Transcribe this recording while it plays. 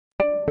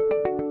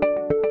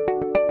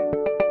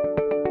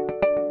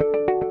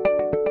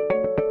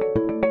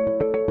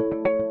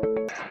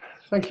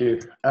Thank you.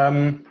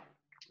 I'm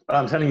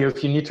telling you,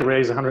 if you need to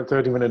raise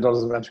 $130 million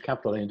in venture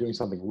capital, then you're doing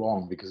something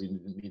wrong because you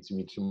need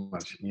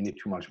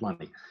too much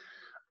money.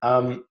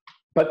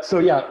 But so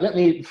yeah,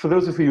 for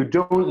those of you who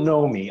don't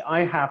know me,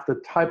 I have the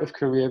type of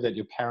career that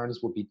your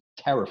parents would be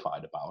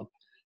terrified about.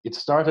 It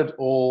started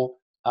all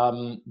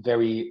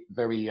very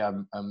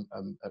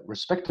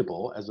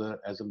respectable as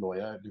a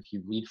lawyer. If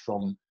you read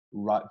from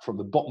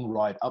the bottom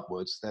right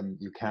upwards, then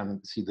you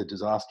can see the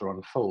disaster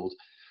unfold.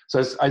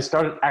 So I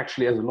started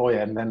actually as a lawyer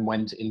and then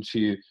went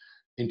into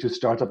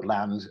startup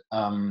land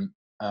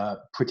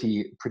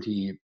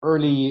pretty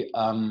early.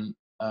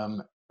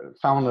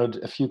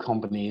 Founded a few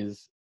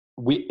companies.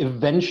 We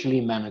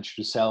eventually managed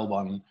to sell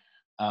one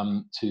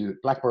to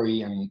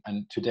BlackBerry,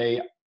 and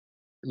today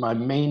my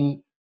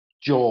main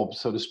job,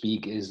 so to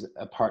speak, is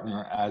a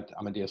partner at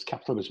Amadeus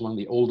Capital, which is one of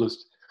the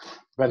oldest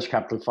venture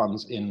capital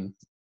funds in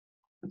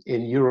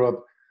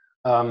Europe.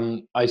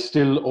 I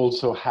still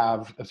also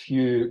have a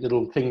few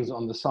little things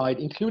on the side,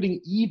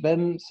 including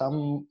even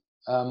some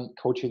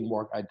coaching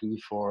work I do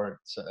for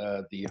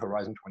the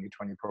Horizon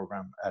 2020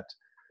 program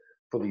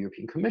for the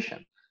European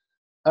Commission.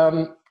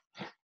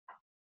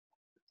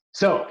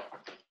 So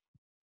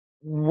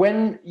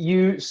when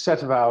you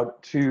set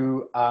about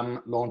to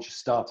launch a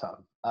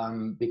startup,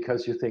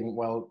 because you think,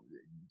 well,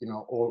 you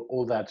know,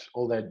 all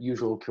that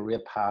usual career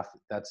path,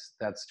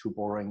 that's too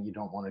boring, you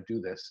don't want to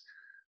do this.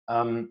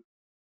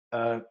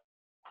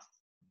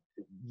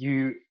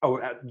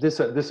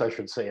 This I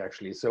should say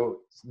actually.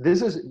 So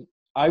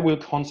I will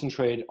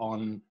concentrate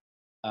on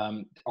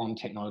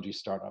technology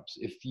startups.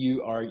 If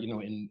you are, you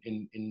know,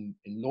 in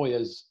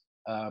lawyers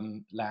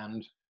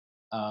land,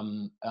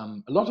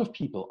 a lot of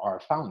people are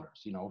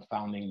founders, you know,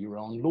 founding your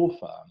own law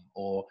firm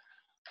or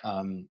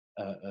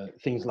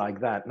things like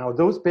that. Now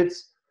those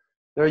bits,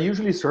 they're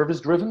usually service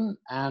driven,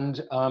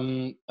 and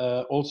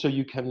also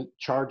you can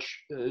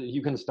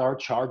start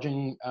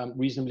charging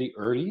reasonably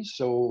early.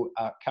 So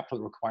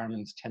capital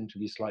requirements tend to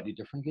be slightly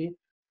differently,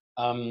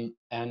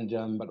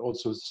 but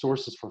also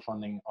sources for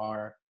funding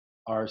are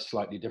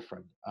slightly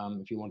different.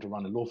 If you want to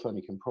run a law firm,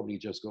 you can probably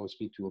just go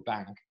speak to a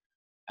bank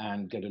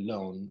and get a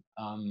loan.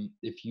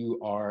 If you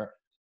are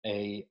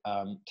a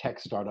tech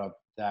startup,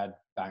 that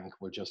bank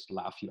will just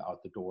laugh you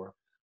out the door.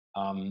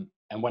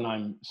 And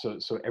when so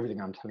everything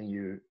I'm telling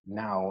you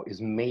now is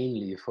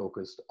mainly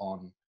focused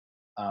on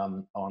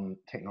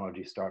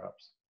technology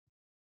startups.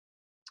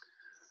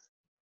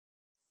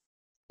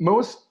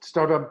 Most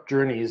startup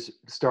journeys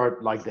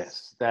start like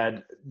this: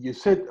 that you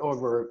sit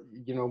over,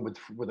 you know,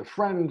 with a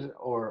friend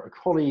or a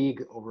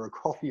colleague over a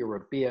coffee or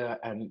a beer,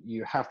 and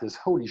you have this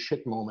holy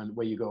shit moment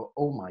where you go,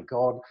 "Oh my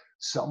God,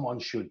 someone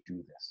should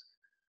do this."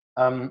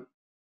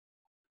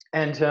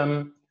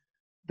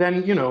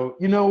 Then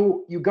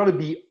you got to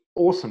be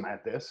awesome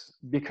at this,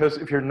 because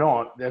if you're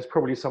not, there's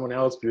probably someone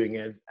else doing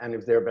it, and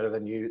if they're better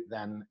than you,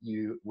 then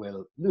you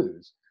will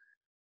lose.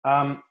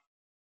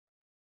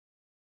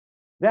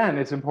 Then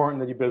it's important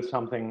that you build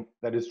something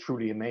that is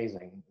truly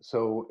amazing.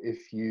 So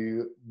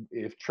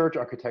if church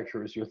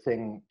architecture is your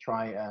thing,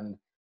 try and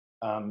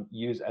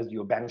use as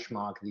your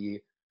benchmark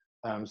the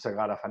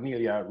Sagrada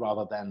Familia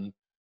rather than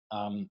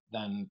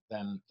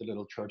the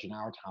little church in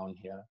our town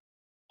here,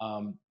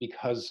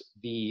 because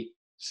the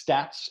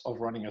stats of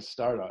running a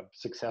startup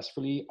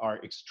successfully are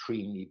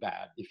extremely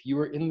bad. If you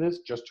are in this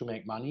just to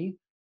make money,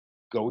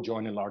 go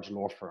join a large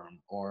law firm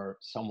or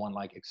someone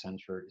like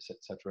Accenture,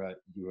 etc.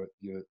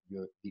 The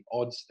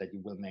odds that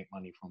you will make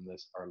money from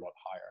this are a lot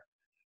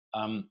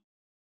higher.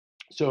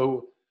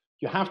 So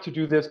you have to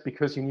do this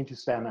because you need to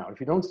stand out. If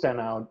you don't stand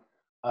out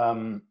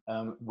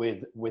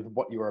with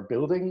what you are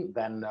building,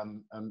 then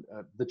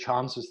the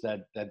chances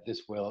that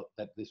this will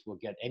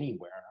get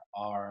anywhere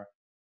are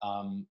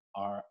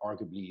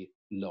arguably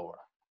lower.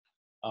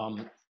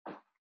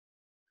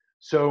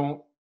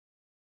 So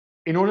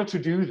in order to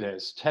do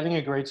this, telling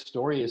a great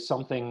story is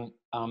something,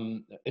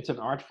 it's an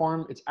art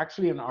form. It's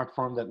actually an art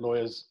form that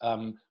lawyers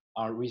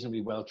are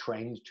reasonably well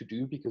trained to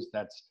do, because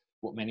that's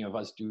what many of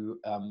us do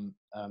in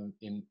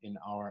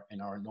our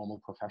normal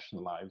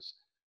professional lives.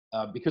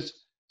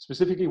 Because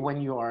specifically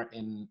when you are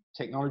in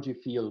technology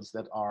fields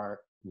that are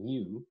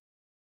new,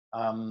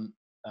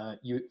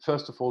 you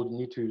first of all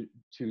need to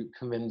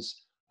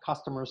convince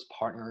customers,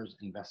 partners,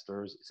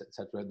 investors,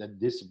 etc., that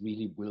this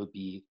really will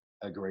be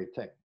a great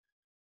thing.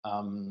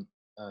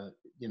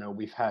 You know,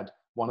 we've had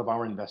one of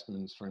our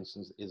investments, for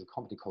instance, is a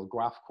company called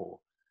GraphCore,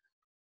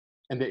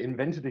 and they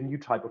invented a new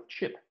type of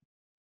chip.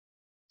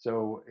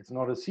 So it's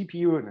not a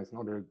CPU and it's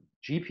not a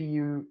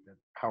GPU that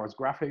powers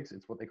graphics.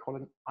 It's what they call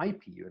an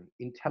IPU, an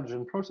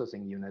intelligent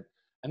processing unit.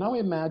 And now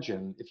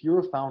imagine if you're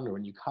a founder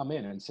and you come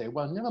in and say,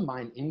 well, never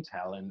mind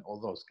Intel and all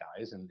those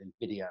guys and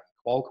NVIDIA and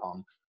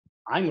Qualcomm,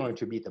 I'm going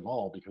to beat them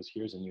all because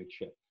here's a new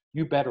chip.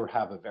 You better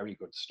have a very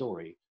good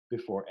story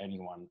before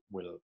anyone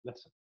will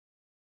listen.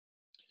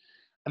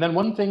 And then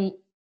one thing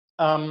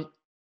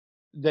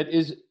that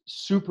is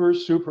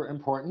super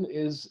important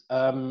is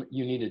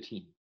you need a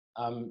team.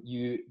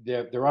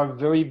 There are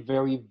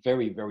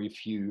very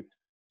few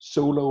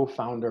solo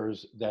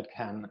founders that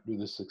can do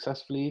this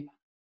successfully,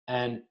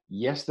 And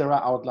yes, there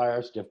are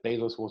outliers. Jeff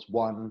Bezos was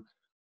one,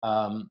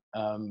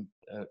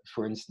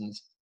 for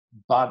instance,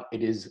 but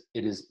it is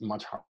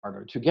much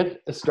harder. To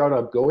get a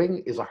startup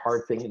going is a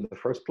hard thing in the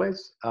first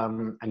place.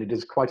 And it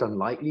is quite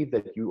unlikely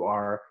that you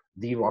are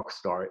the rock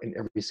star in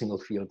every single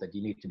field that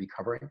you need to be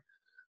covering.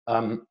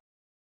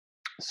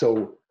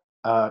 So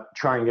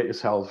try and get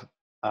yourself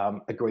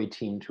a great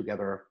team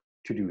together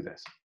to do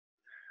this.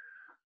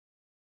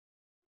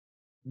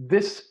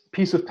 This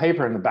piece of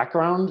paper in the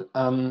background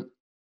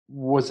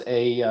was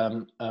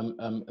a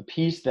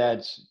piece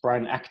that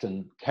Brian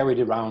Acton carried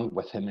around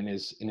with him in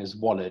his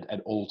wallet at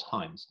all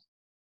times.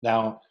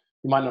 Now,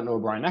 you might not know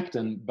Brian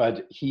Acton,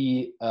 but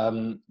he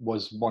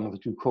was one of the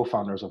two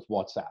co-founders of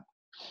WhatsApp.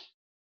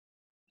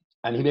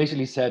 And he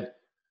basically said,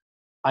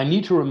 I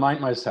need to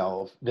remind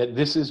myself that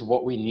this is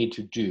what we need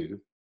to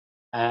do.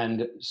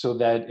 And so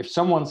that if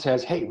someone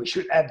says, hey, we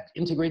should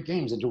integrate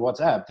games into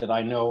WhatsApp, that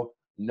I know,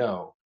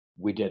 no,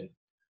 we didn't.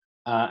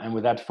 And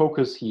with that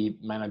focus, he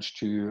managed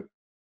to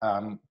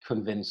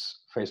convince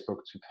Facebook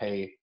to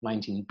pay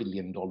 $19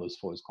 billion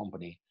for his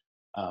company.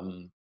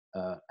 And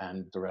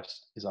the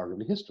rest is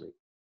arguably history.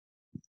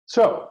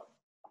 So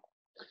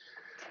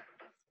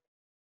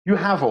you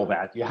have all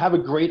that. You have a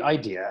great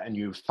idea, and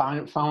you've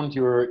found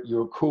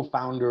your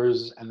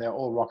co-founders, and they're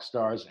all rock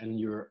stars, and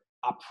you're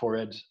up for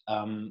it.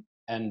 And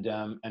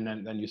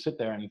then you sit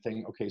there and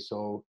think, okay,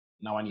 so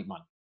now I need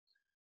money.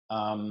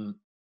 I'm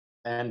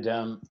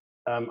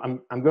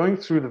going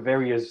through the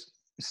various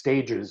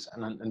stages,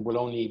 and we'll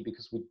only,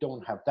 because we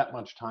don't have that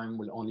much time,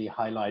 we'll only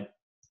highlight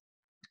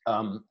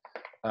a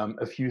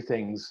few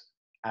things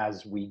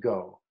as we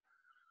go.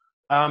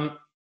 The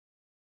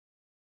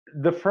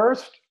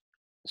first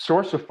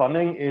source of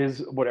funding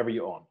is whatever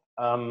you own.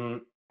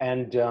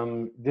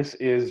 This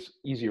is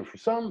easier for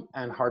some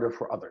and harder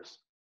for others.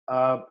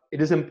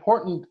 It is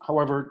important,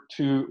 however,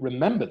 to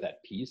remember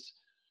that piece,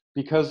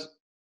 because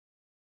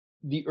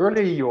the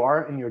earlier you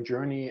are in your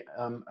journey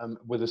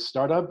with a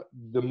startup,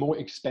 the more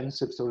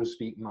expensive, so to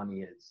speak,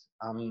 money is.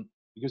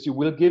 Because you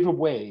will give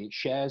away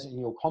shares in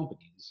your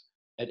companies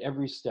at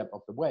every step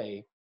of the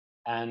way,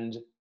 and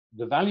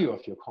the value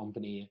of your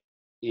company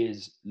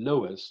is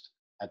lowest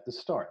at the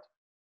start.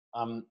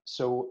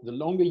 So the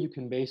longer you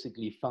can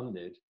basically fund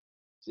it,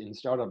 in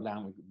startup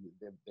language,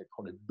 they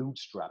call it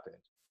bootstrap it,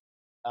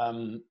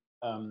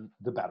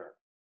 the better.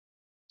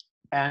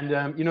 And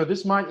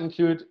this might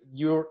include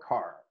your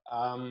car,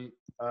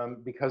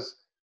 because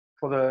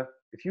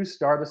if you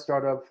start a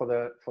startup for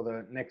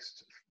the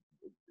next,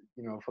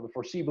 for the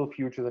foreseeable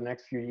future, the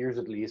next few years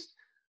at least,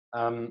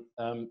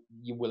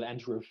 you will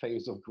enter a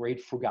phase of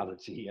great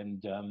frugality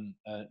and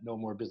no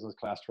more business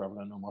class travel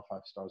and no more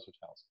 5-star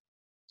hotels.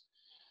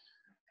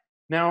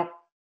 Now,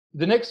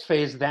 the next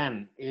phase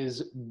then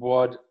is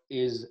what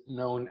is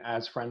known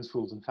as friends,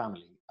 fools, and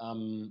family.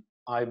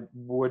 I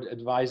would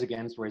advise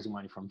against raising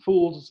money from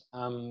fools,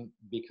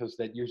 because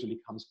that usually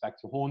comes back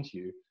to haunt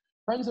you.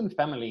 Friends and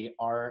family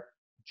are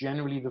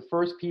generally the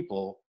first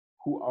people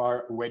who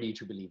are ready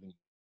to believe in you.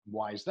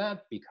 Why is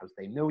that? Because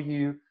they know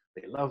you,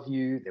 they love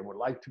you, they would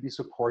like to be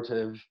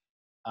supportive,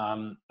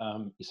 et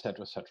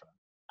cetera, et cetera.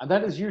 And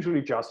that is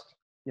usually just,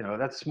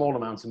 that's small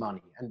amounts of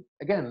money. And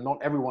again,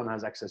 not everyone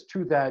has access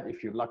to that.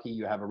 If you're lucky,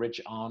 you have a rich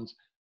aunt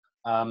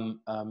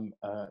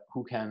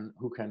who can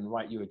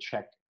write you a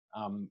check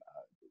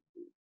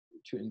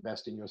to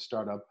invest in your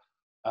startup.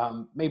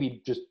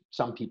 Maybe just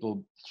some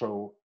people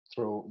throw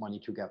money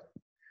together.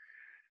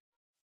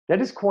 That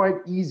is quite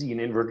easy in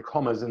inverted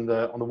commas on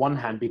the one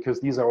hand,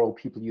 because these are all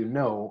people you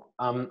know.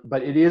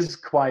 But it is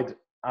quite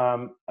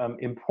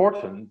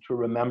important to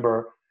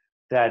remember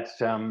that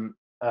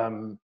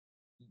all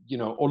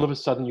of a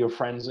sudden your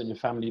friends and your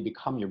family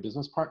become your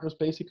business partners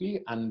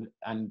basically, and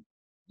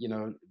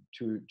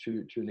to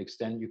an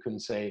extent you can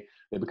say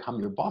they become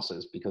your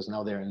bosses, because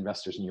now they're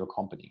investors in your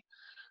company.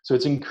 So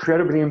it's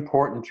incredibly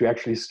important to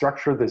actually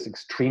structure this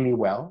extremely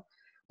well,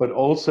 but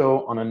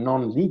also on a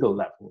non-legal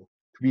level,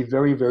 to be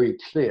very, very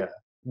clear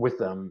with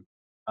them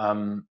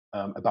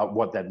about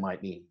what that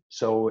might mean.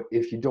 So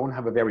if you don't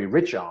have a very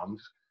rich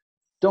aunt,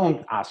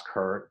 don't ask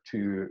her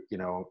to,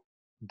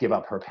 give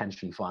up her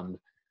pension fund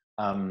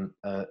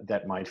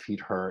that might feed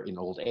her in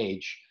old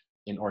age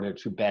in order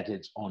to bet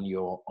it on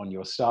your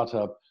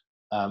startup,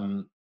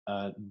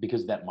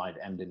 because that might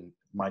end in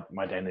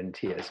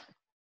tears.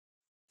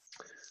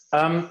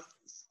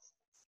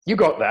 You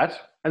got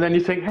that, and then you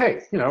think,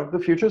 hey,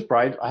 the future's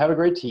bright. I have a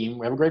great team.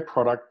 We have a great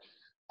product.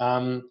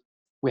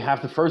 We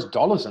have the first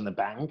dollars in the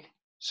bank.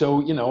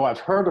 So, I've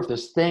heard of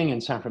this thing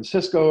in San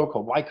Francisco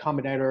called Y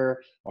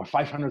Combinator, or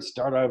 500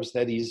 startups.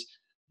 They're these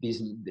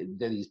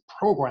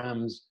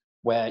programs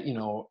where,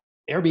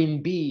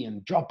 Airbnb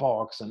and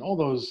Dropbox and all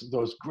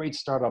those great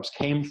startups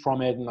came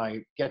from it, and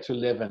I get to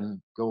live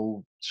and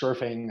go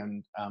surfing,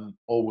 and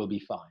all will be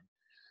fine.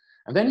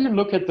 And then you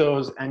look at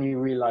those and you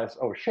realize,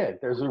 oh shit,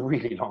 there's a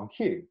really long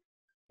queue,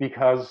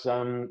 because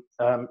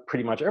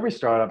pretty much every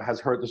startup has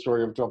heard the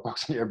story of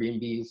Dropbox and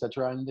Airbnb, et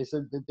cetera, and they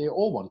said that they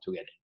all want to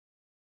get in.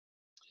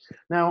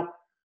 Now,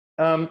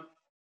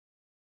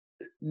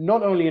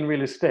 not only in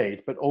real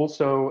estate, but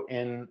also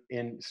in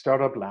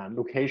startup land,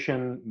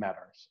 location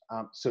matters.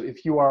 So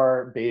if you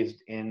are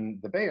based in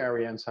the Bay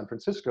Area in San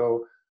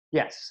Francisco,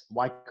 yes,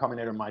 Y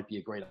Combinator might be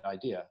a great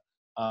idea.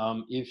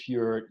 If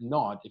you're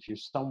not, if you're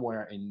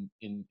somewhere in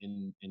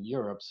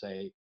Europe,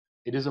 say,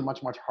 it is a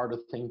much harder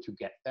thing to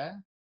get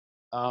there,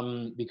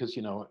 because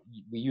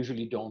we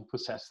usually don't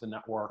possess the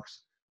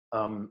networks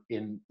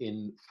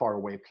in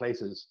faraway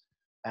places.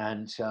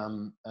 And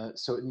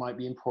so it might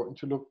be important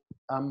to look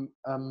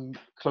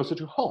closer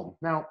to home.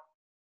 Now,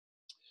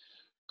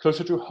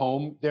 closer to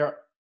home, there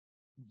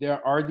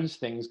are these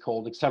things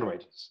called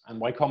accelerators, and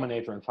Y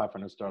Combinator and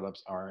 500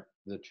 Startups are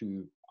the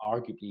two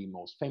arguably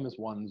most famous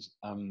ones.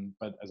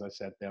 But as I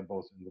said, they're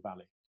both in the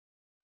Valley.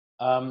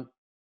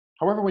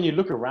 However, when you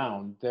look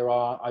around,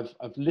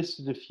 I've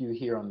listed a few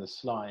here on the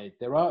slide.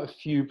 There are a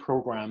few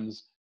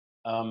programs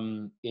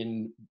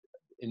in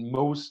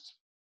most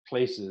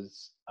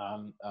places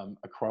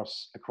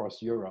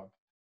across Europe.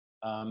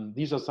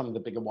 These are some of the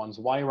bigger ones.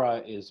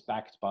 Wyra is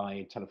backed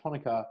by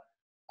Telefonica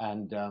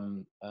and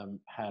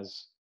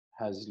has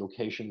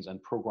locations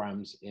and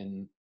programs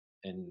in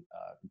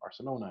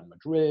Barcelona and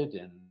Madrid.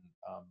 And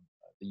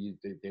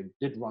they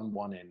did run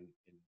one in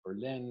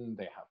Berlin.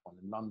 They have one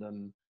in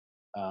London,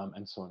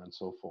 and so on and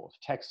so forth.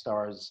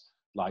 Techstars,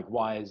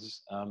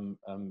 likewise,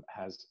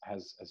 has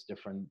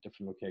different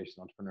locations.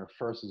 Entrepreneur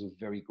First is a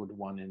very good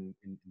one in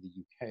the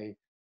UK.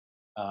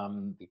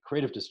 The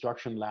Creative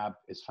Destruction Lab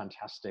is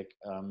fantastic.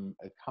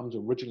 It comes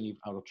originally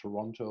out of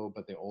Toronto,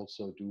 but they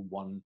also do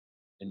one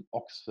in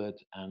Oxford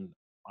and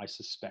I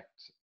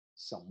suspect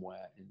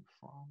somewhere in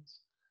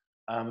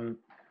France.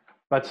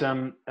 But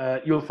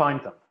you'll find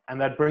them. And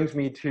that brings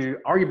me to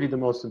arguably the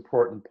most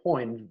important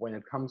point when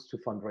it comes to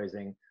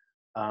fundraising.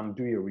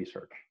 Do your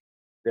research.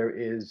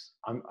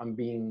 I'm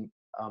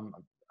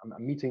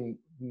meeting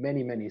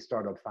many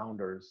startup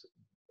founders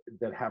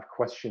that have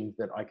questions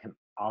that I can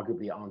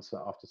arguably answer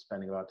after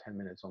spending about 10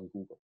 minutes on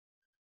Google.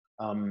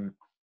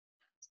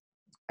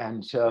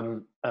 And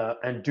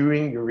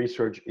doing your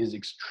research is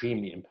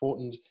extremely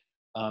important.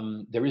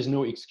 There is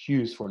no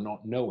excuse for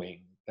not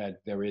knowing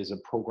that there is a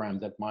program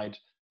that might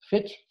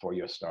fit for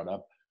your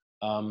startup.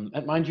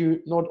 And mind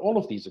you, not all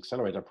of these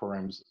accelerator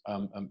programs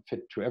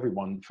fit to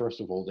everyone. First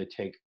of all, they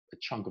take a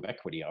chunk of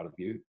equity out of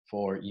you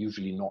for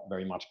usually not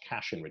very much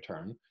cash in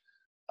return,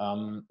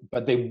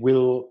 but they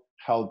will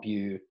help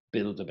you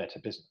build a better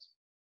business.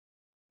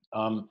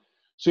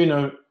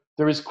 So,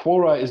 there is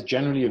Quora is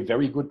generally a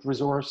very good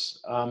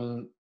resource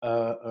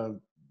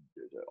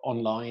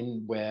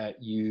online where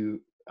you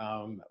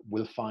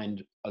will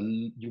find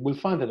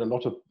that a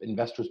lot of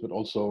investors, but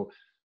also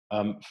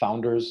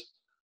founders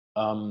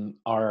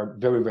are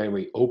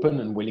very open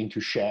and willing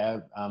to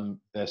share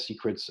their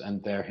secrets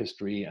and their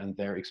history and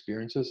their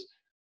experiences.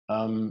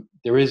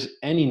 There is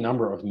any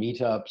number of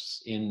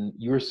meetups in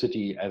your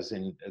city as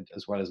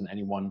well as in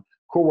anyone.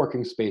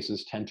 Co-working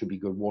spaces tend to be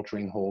good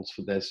watering holes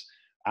for this.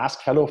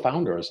 Ask fellow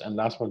founders, and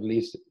last but not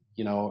least,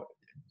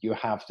 you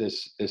have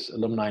this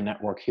alumni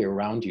network here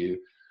around you.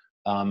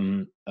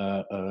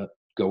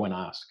 Go and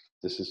ask.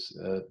 This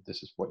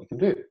is what you can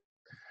do.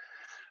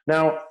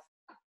 Now,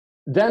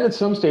 then at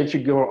some stage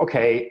you go,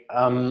 okay,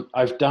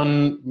 I've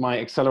done my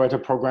accelerator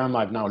program.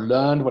 I've now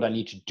learned what I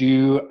need to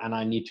do, and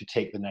I need to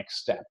take the next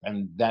step.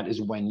 And that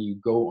is when you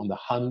go on the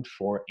hunt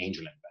for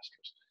angel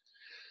investors.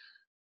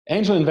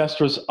 Angel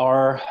investors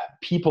are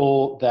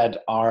people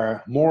that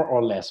are more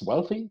or less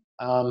wealthy,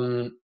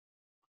 and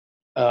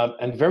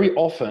very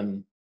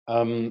often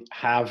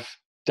have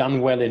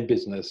done well in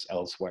business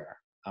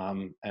elsewhere.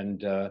 And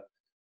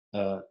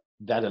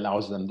that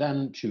allows them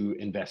then to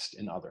invest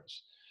in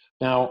others.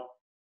 Now,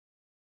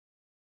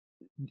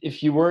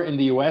 if you were in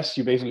the US,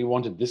 you basically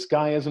wanted this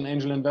guy as an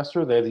angel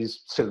investor. They're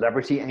these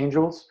celebrity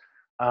angels.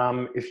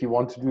 If you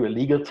want to do a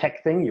legal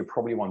tech thing, you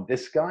probably want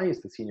this guy.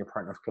 He's the senior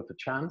partner of Clifford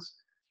Chance.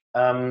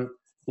 A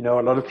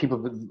lot of people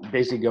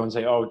basically go and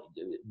say, oh,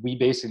 we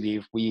basically,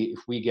 if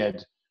we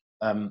get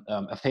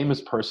a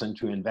famous person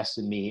to invest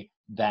in me,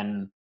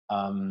 then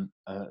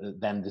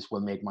this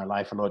will make my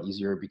life a lot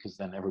easier, because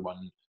then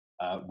everyone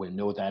will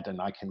know that, and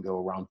I can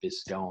go around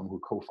Biz Stone, who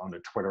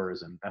co-founded Twitter,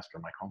 as an investor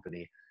in my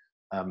company.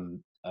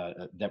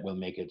 That will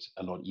make it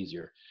a lot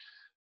easier.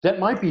 That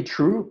might be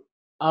true.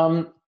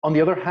 On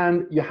the other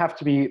hand, you have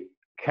to be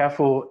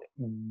careful.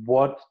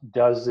 What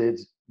does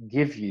it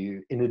give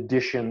you in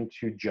addition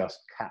to just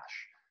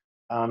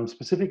cash?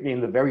 Specifically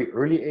in the very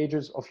early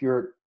ages of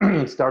your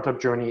startup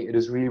journey, it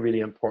is really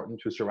important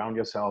to surround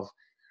yourself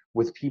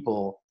with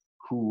people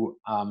who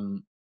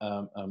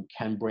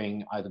can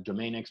bring either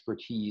domain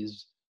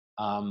expertise,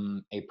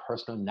 a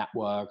personal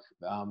network,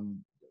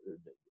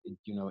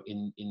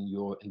 in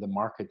the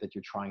market that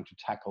you're trying to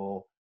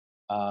tackle,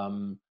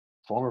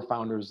 former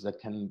founders that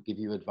can give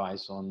you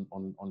advice on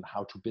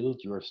how to build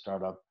your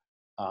startup,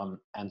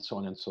 and so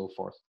on and so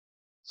forth.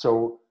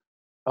 So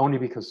only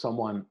because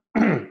someone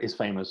is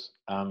famous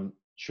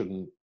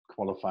shouldn't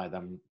qualify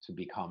them to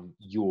become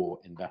your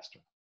investor.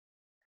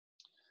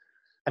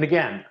 And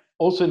again,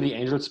 also in the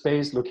angel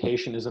space,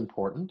 location is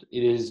important.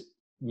 It is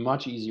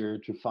much easier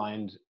to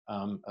find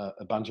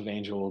a bunch of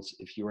angels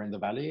if you're in the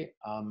Valley.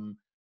 The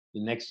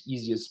next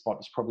easiest spot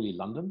is probably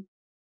London.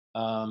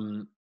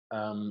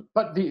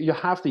 But you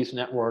have these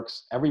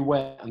networks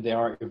everywhere, and they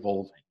are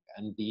evolving.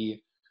 And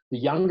the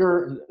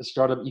younger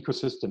startup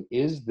ecosystem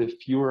is, the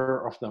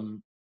fewer of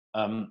them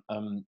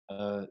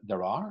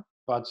there are.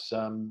 But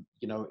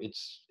you know,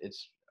 it's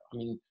I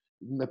mean,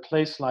 a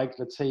place like,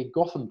 let's say,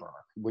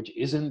 Gothenburg, which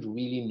isn't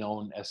really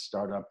known as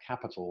startup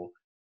capital,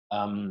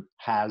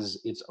 has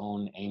its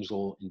own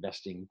angel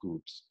investing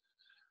groups.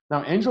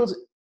 Now,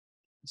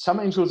 some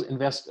angels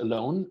invest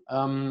alone.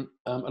 A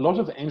lot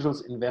of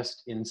angels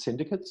invest in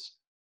syndicates.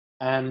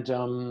 And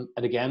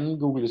again,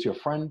 Google is your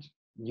friend.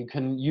 You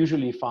can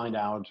usually find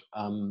out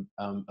a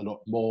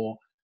lot more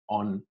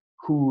on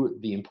who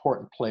the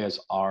important players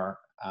are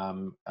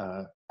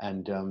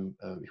and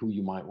who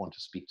you might want to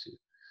speak to.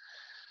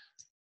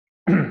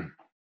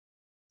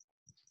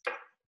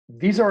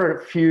 These are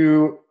a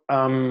few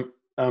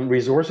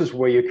resources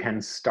where you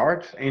can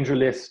start.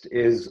 AngelList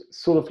is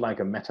sort of like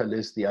a meta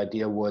list. The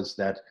idea was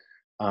that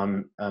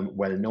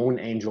well-known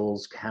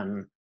angels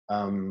can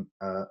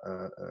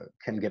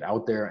get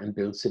out there and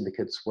build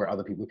syndicates where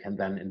other people can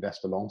then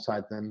invest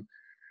alongside them.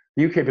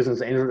 The UK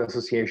Business Angel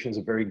Association is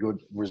a very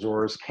good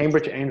resource.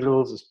 Cambridge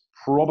Angels is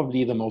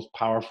probably the most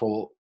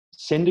powerful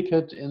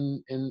syndicate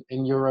in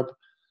Europe,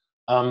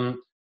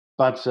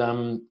 but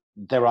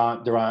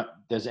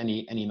there's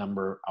any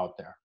number out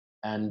there.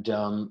 And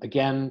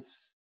again,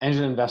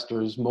 angel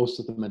investors, most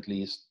of them at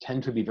least,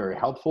 tend to be very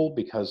helpful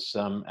because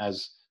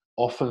as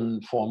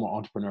often former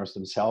entrepreneurs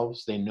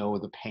themselves, they know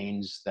the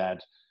pains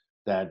that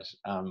a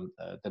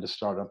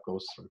startup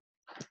goes through.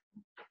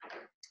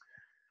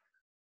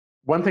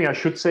 One thing I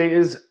should say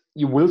is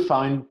you will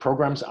find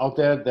programs out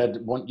there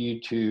that want you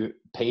to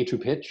pay to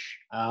pitch,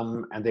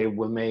 and they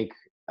will make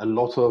a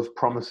lot of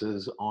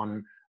promises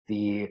on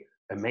the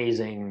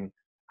amazing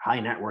high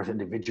net worth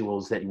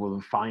individuals that you will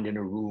find in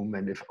a room,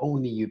 and if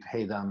only you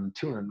pay them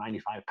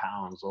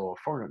 £295 or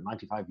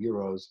 495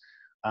 euros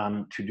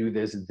to do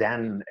this,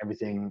 then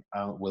everything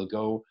will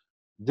go.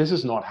 This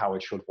is not how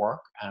it should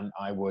work, and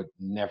I would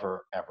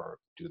never ever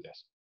do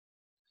this.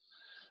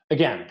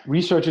 Again,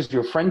 research is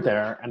your friend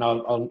there, and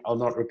I'll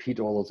not repeat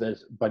all of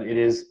this, but it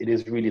is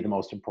really the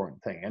most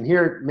important thing. And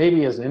here,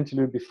 maybe as an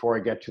interlude before I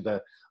get to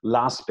the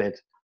last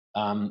bit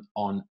on,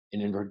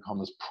 in inverted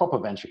commas, proper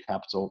venture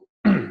capital,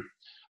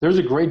 there's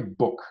a great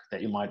book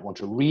that you might want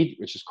to read,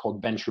 which is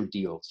called Venture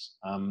Deals.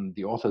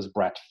 The author is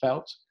Brad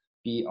Feld,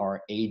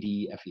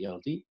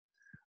 B-R-A-D-F-E-L-D.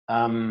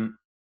 And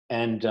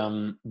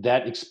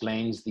that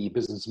explains the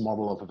business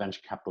model of a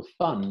venture capital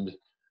fund,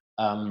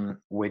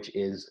 which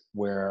is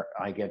where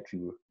I get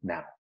to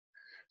now.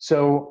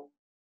 So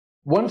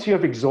once you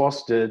have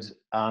exhausted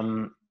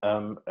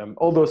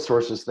all those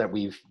sources that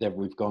we've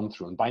gone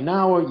through, and by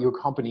now your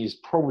company is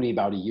probably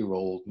about a year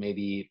old,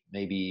 maybe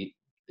a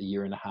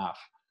year and a half,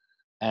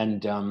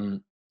 and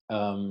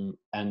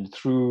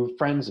through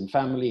friends and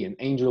family and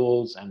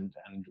angels and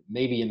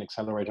maybe an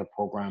accelerator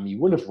program, you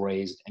would have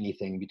raised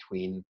anything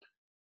between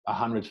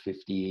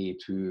 150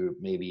 to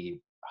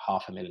maybe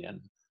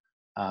 $500,000.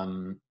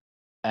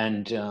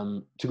 And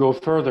to go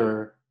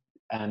further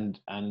and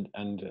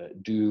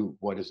do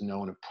what is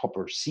known a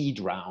proper seed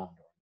round,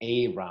 or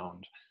A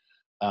round,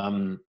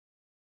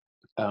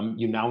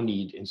 you now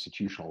need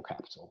institutional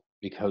capital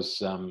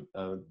because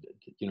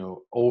you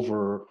know,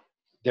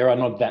 there are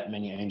not that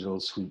many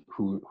angels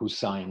who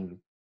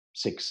sign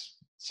six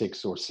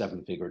or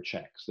seven figure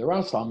checks. There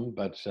are some,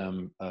 but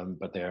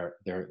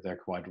they're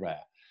quite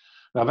rare.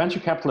 Now, venture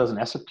capital as an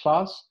asset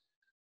class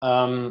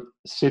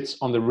sits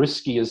on the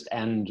riskiest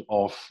end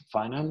of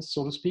finance,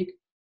 so to speak.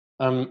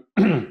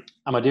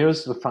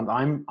 Amadeus, the fund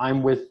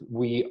I'm with,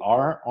 we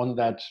are on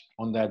that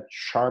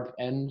sharp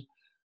end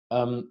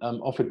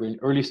of it. We're an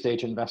early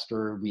stage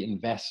investor. We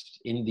invest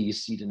in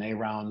these seed and A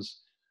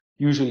rounds,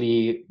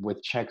 usually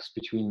with checks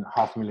between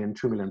 £500,000,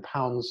 £2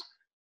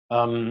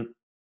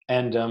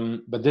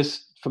 million. But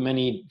this, for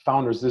many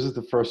founders, this is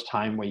the first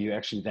time where you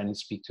actually then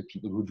speak to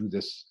people who do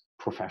this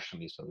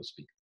professionally, so to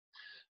speak.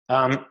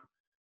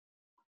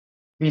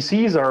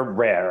 VCs are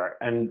rare,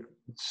 and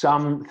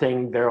some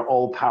think they're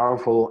all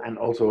powerful and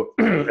also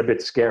a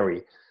bit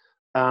scary.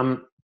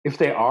 If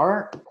they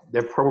are,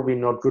 they're probably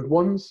not good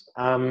ones.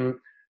 The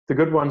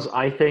good ones,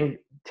 I think,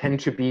 tend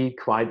to be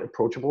quite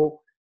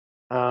approachable,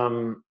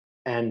 and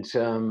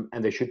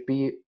they should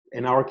be.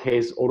 In our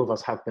case, all of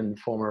us have been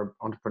former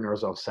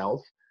entrepreneurs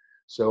ourselves,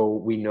 so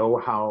we know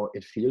how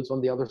it feels on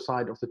the other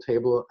side of the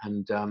table.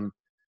 And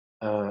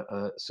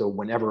so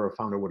whenever a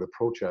founder would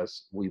approach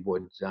us, we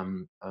would,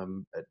 you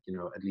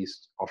know, at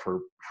least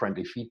offer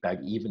friendly feedback,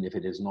 even if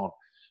it is not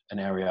an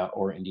area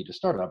or indeed a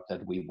startup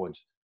that we would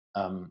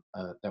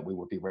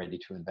be ready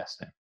to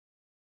invest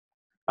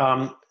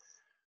in.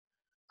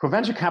 For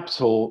venture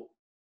capital,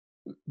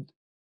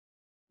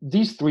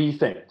 these three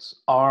things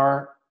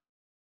are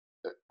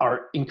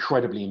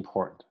incredibly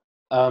important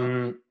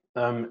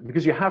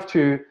because you have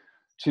to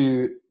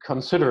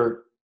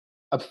consider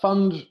a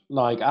fund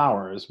like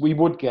ours. We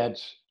would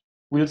get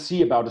we'll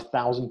see about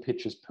 1,000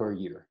 pitches per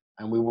year,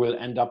 and we will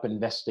end up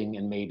investing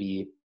in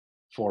maybe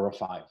 4 or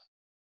 5.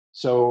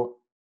 So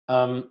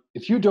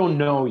if you don't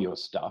know your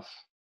stuff,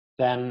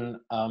 then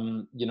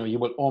you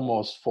will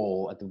almost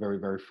fall at the very,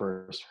 very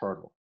first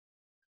hurdle.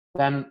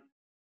 Then,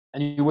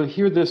 and you will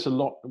hear this a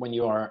lot when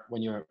you're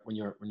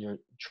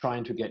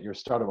trying to get your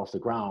startup off the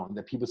ground,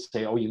 that people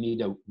say, "Oh, you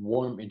need a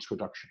warm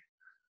introduction."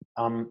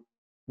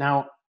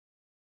 Now,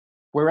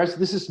 whereas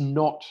this is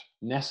not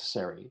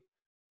necessary,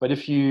 but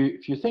if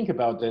you think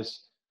about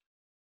this,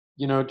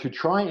 to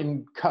try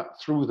and cut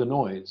through the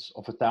noise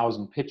of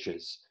 1,000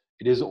 pitches,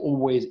 it is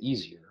always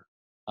easier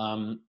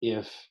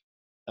if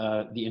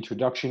the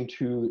introduction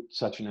to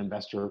such an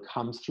investor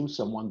comes through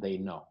someone they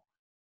know.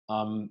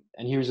 And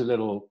here's a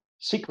little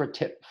secret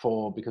tip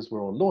because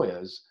we're all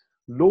lawyers.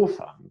 Law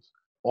firms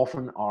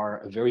often are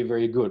a very,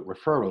 very good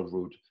referral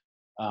route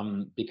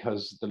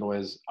because the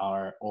lawyers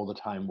are all the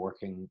time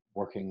working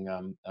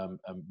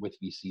with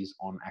VCs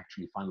on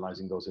actually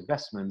finalizing those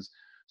investments.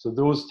 So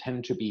those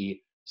tend to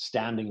be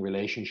standing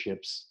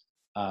relationships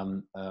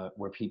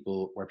where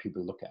people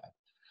look at.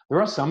 There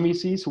are some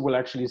VCs who will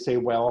actually say,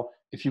 well,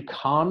 if you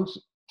can't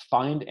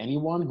find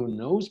anyone who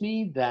knows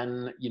me,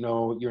 then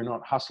you're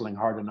not hustling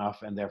hard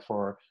enough, and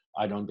therefore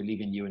I don't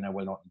believe in you and I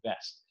will not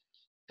invest.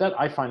 That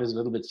I find is a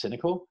little bit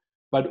cynical,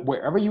 but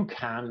wherever you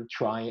can,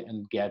 try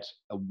and get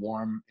a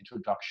warm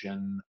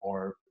introduction,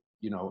 or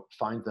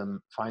find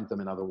them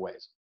in other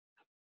ways.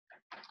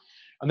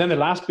 And then the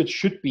last bit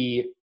should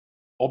be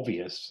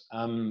obvious,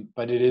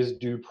 but it is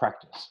due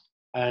practice.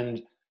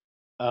 And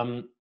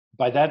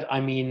by that I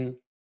mean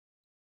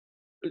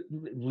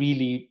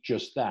really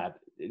just that.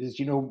 It is,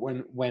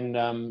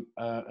 when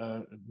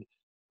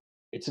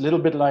it's a little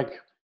bit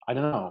like, I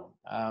don't know,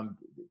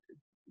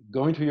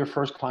 going to your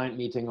first client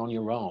meeting on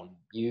your own.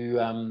 You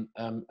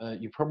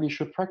probably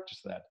should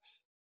practice that.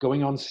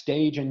 Going on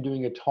stage and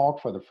doing a talk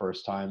for the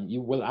first time,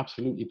 you will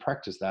absolutely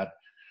practice that.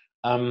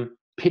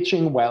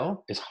 Pitching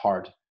well is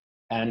hard,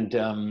 and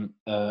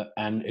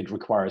it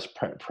requires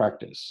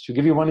practice. To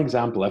give you one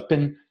example, I've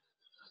been,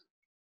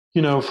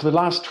 for the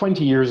last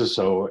 20 years or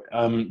so,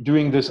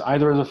 doing this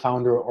either as a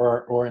founder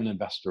or an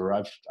investor.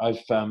 I've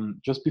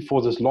just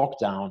before this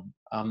lockdown,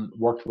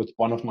 worked with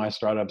one of my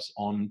startups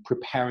on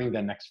preparing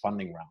their next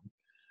funding round.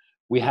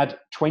 We had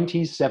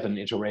 27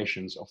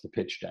 iterations of the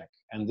pitch deck,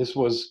 and this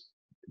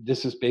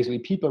is basically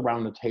people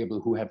around the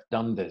table who have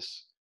done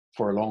this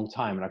for a long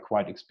time and are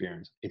quite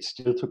experienced. It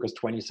still took us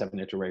 27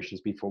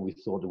 iterations before we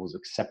thought it was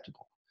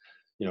acceptable.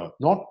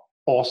 Not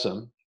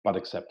awesome, but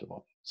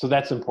acceptable. So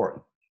that's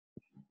important.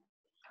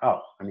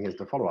 Oh, and here's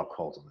the follow-up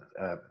calls on this,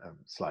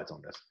 slides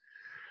on this.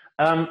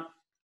 And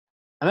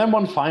then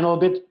one final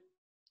bit.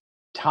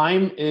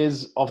 Time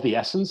is of the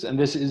essence, and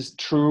this is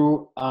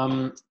true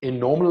in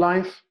normal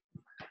life,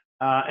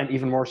 and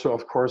even more so,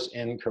 of course,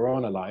 in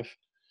Corona life.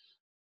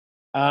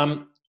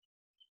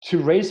 To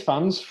raise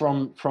funds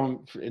from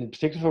in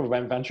particular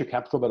from venture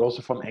capital, but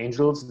also from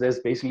angels, there's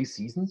basically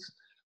seasons.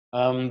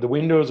 The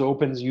windows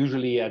opens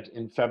usually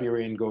in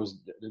February and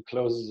it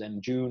closes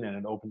in June, and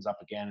it opens up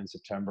again in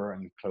September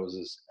and it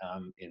closes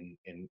in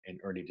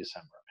early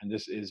December. And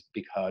this is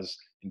because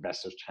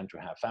investors tend to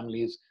have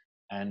families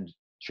and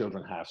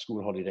children have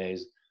school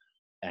holidays,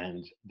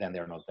 and then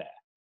they're not there.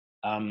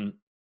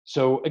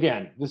 So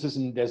again,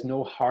 there's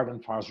no hard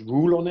and fast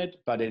rule on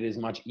it, but it is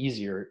much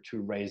easier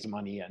to raise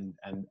money and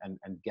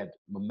get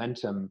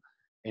momentum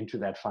into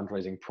that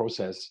fundraising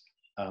process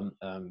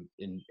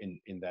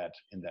in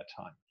that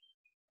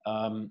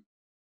time.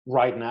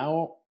 Right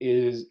now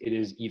it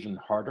is even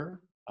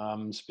harder,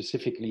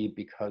 specifically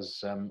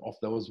because of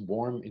those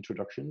warm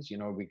introductions. A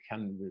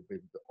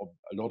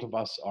lot of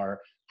us are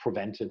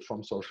prevented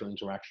from social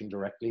interaction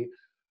directly,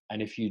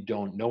 and if you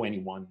don't know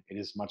anyone, it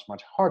is much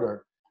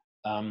harder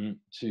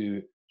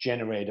to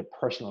generate a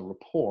personal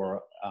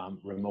rapport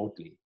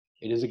remotely.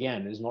 It is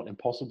not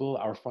impossible.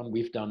 Our fund,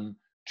 we've done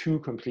 2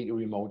 completely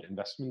remote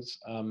investments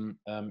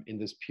in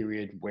this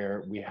period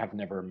where we have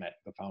never met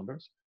the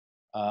founders,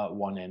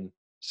 one in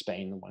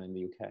Spain, one in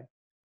the UK.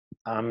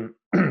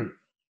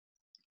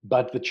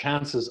 But the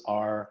chances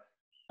are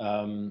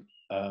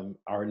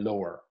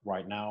lower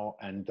right now,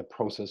 and the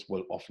process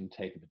will often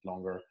take a bit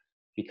longer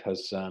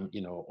because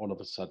all of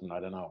a sudden,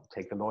 I don't know,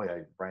 take a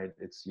lawyer, right?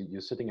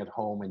 You're sitting at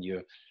home and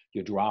you're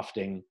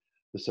drafting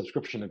the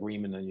subscription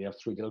agreement, and you have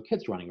 3 little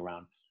kids running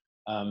around.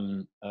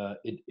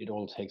 It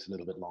all takes a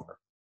little bit longer.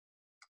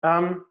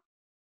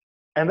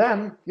 And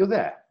then you're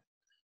there,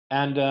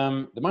 and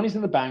the money's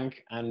in the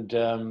bank, and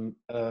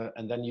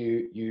then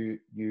you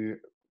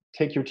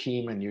take your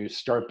team and you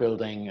start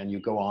building and you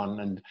go on,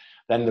 and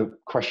then the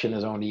question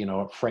is only,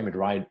 frame it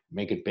right,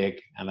 make it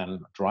big, and then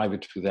drive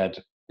it to that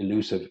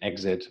elusive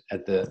exit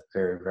at the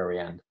very, very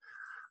end.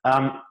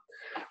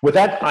 With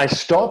that, I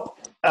stop.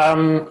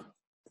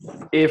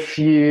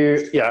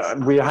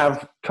 We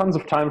have tons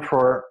of time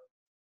for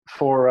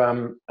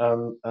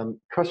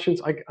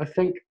questions. I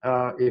think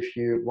if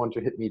you want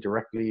to hit me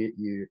directly,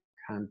 you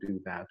can do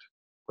that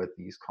with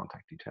these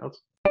contact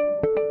details.